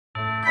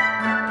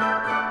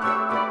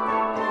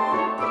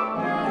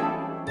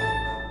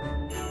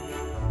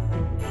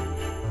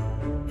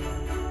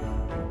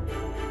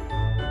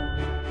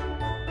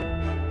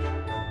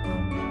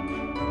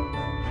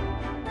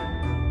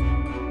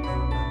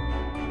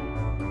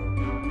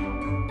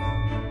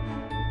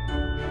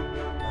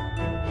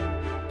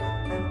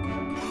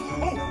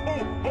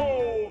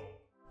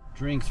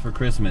drinks for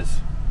Christmas.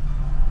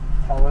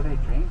 Holiday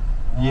drink?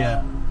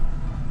 Yeah.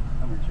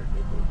 Let me check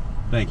it.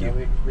 Thank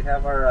you. We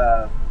have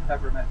our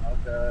peppermint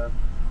mocha.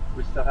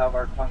 We still have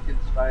our pumpkin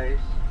spice.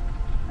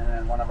 And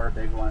then one of our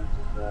big ones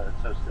is the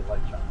toasted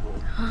white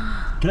chocolate.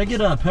 Can I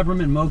get a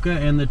peppermint mocha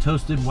and the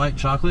toasted white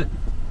chocolate?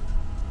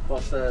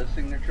 Both the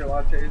signature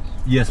lattes?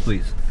 Yes,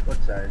 please. What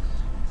size?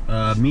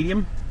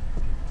 Medium?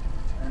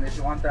 And if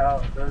you want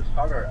those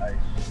hot or ice?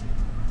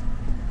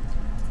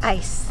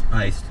 Ice.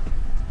 Iced.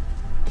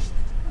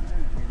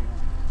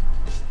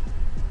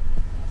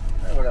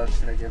 Alright, what else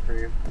can I get for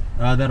you?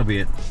 That'll be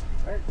it.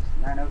 Alright,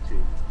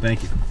 902.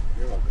 Thank you.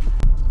 You're welcome.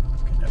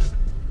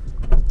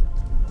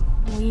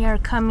 We are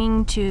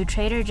coming to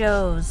Trader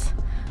Joe's.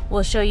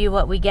 We'll show you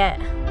what we get.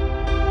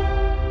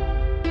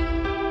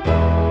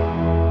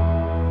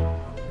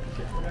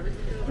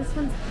 This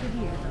one's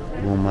prettier.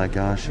 Oh my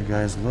gosh, you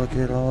guys, look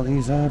at all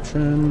these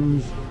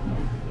options.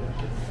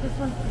 This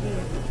one's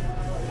prettier.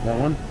 That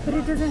one? But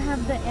it doesn't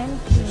have the end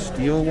cream.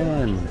 Steel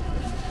one.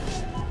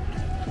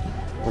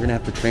 We're gonna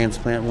have to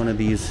transplant one of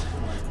these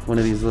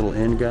little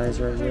end guys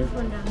right here. There's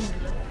one down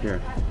here.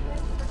 Here.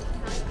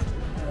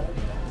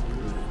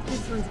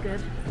 This one's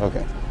good.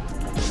 Okay.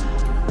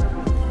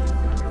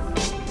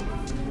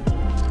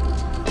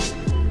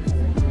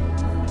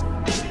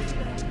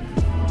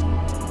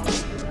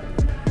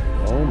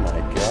 Oh my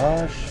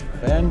gosh,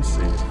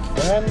 fancy,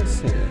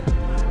 fancy.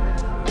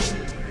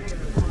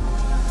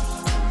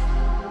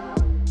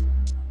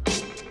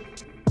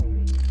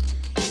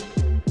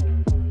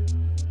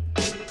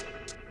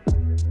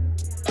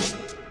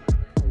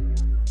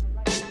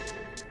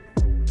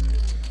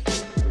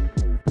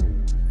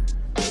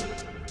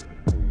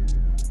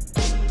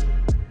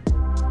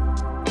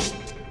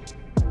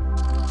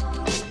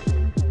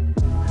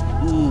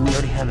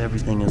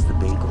 Everything is the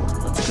bagel.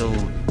 Let's go.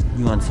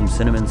 You want some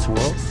cinnamon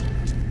swirls?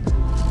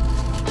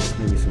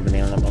 Maybe some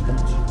banana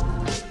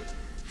muffins.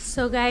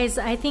 So guys,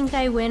 I think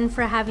I win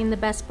for having the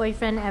best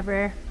boyfriend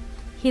ever.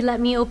 He let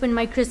me open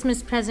my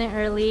Christmas present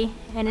early,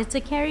 and it's a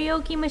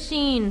karaoke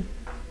machine.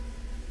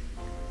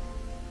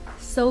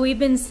 So we've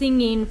been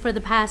singing for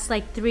the past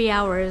like 3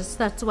 hours.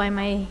 That's why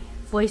my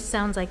voice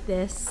sounds like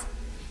this.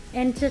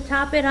 And to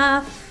top it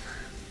off,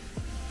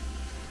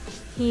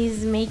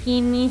 he's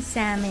making me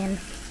salmon.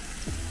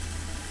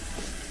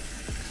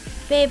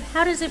 Babe,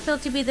 how does it feel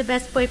to be the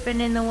best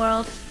boyfriend in the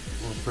world?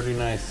 Well, pretty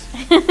nice.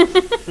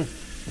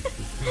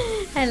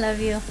 I love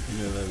you.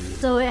 I love you.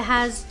 So it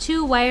has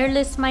 2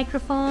 wireless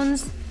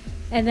microphones,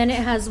 and then it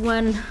has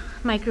 1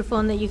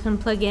 microphone that you can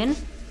plug in.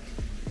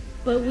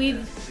 But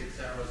we've 6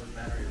 hours of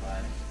battery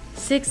life.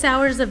 6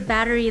 hours of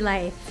battery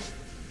life.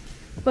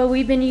 But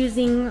we've been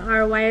using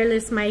our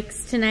wireless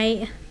mics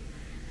tonight,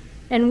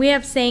 and we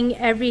have sang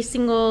every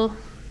single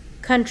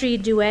country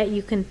duet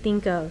you can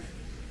think of.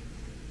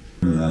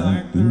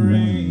 Like the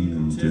rain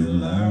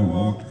until I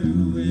walk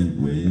through it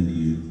with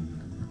you.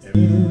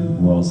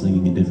 We're all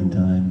singing at different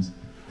times.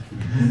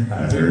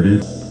 I heard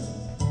it.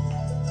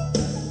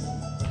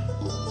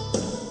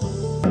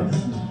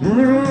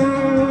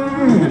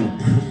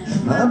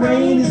 My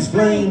brain is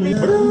flaming.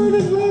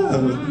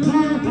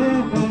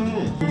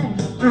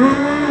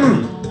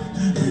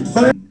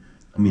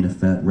 I mean a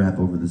fat rap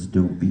over this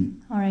dope beat.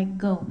 Alright,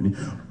 go.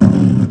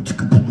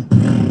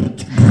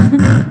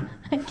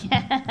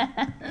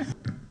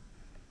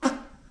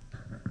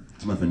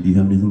 Muffin, do you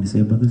have anything to say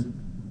about this?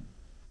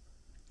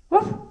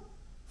 Oh,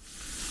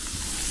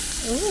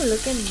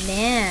 look at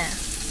that.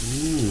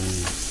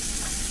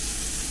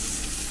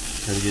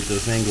 Gotta get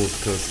those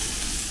angles cooked.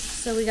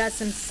 So we got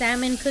some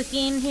salmon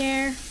cooking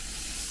here.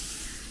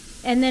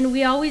 And then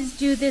we always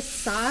do this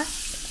sauce.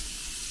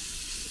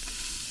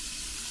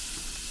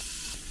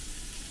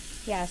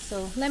 Yeah,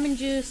 so lemon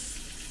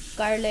juice,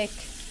 garlic,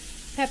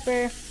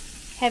 pepper,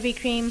 heavy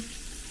cream,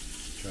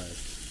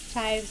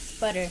 chives,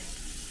 butter.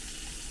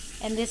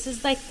 And this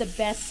is like the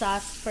best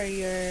sauce for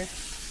your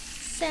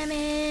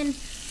salmon.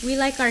 We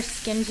like our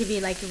skin to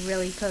be like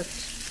really cooked,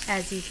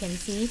 as you can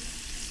see.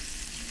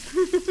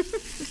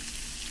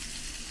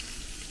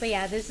 But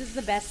yeah, this is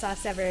the best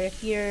sauce ever.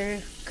 If you're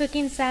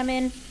cooking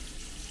salmon,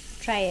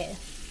 try it.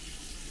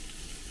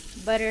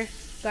 Butter,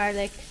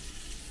 garlic,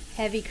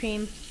 heavy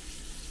cream,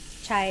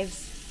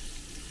 chives,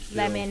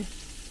 lemon,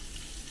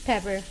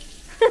 pepper.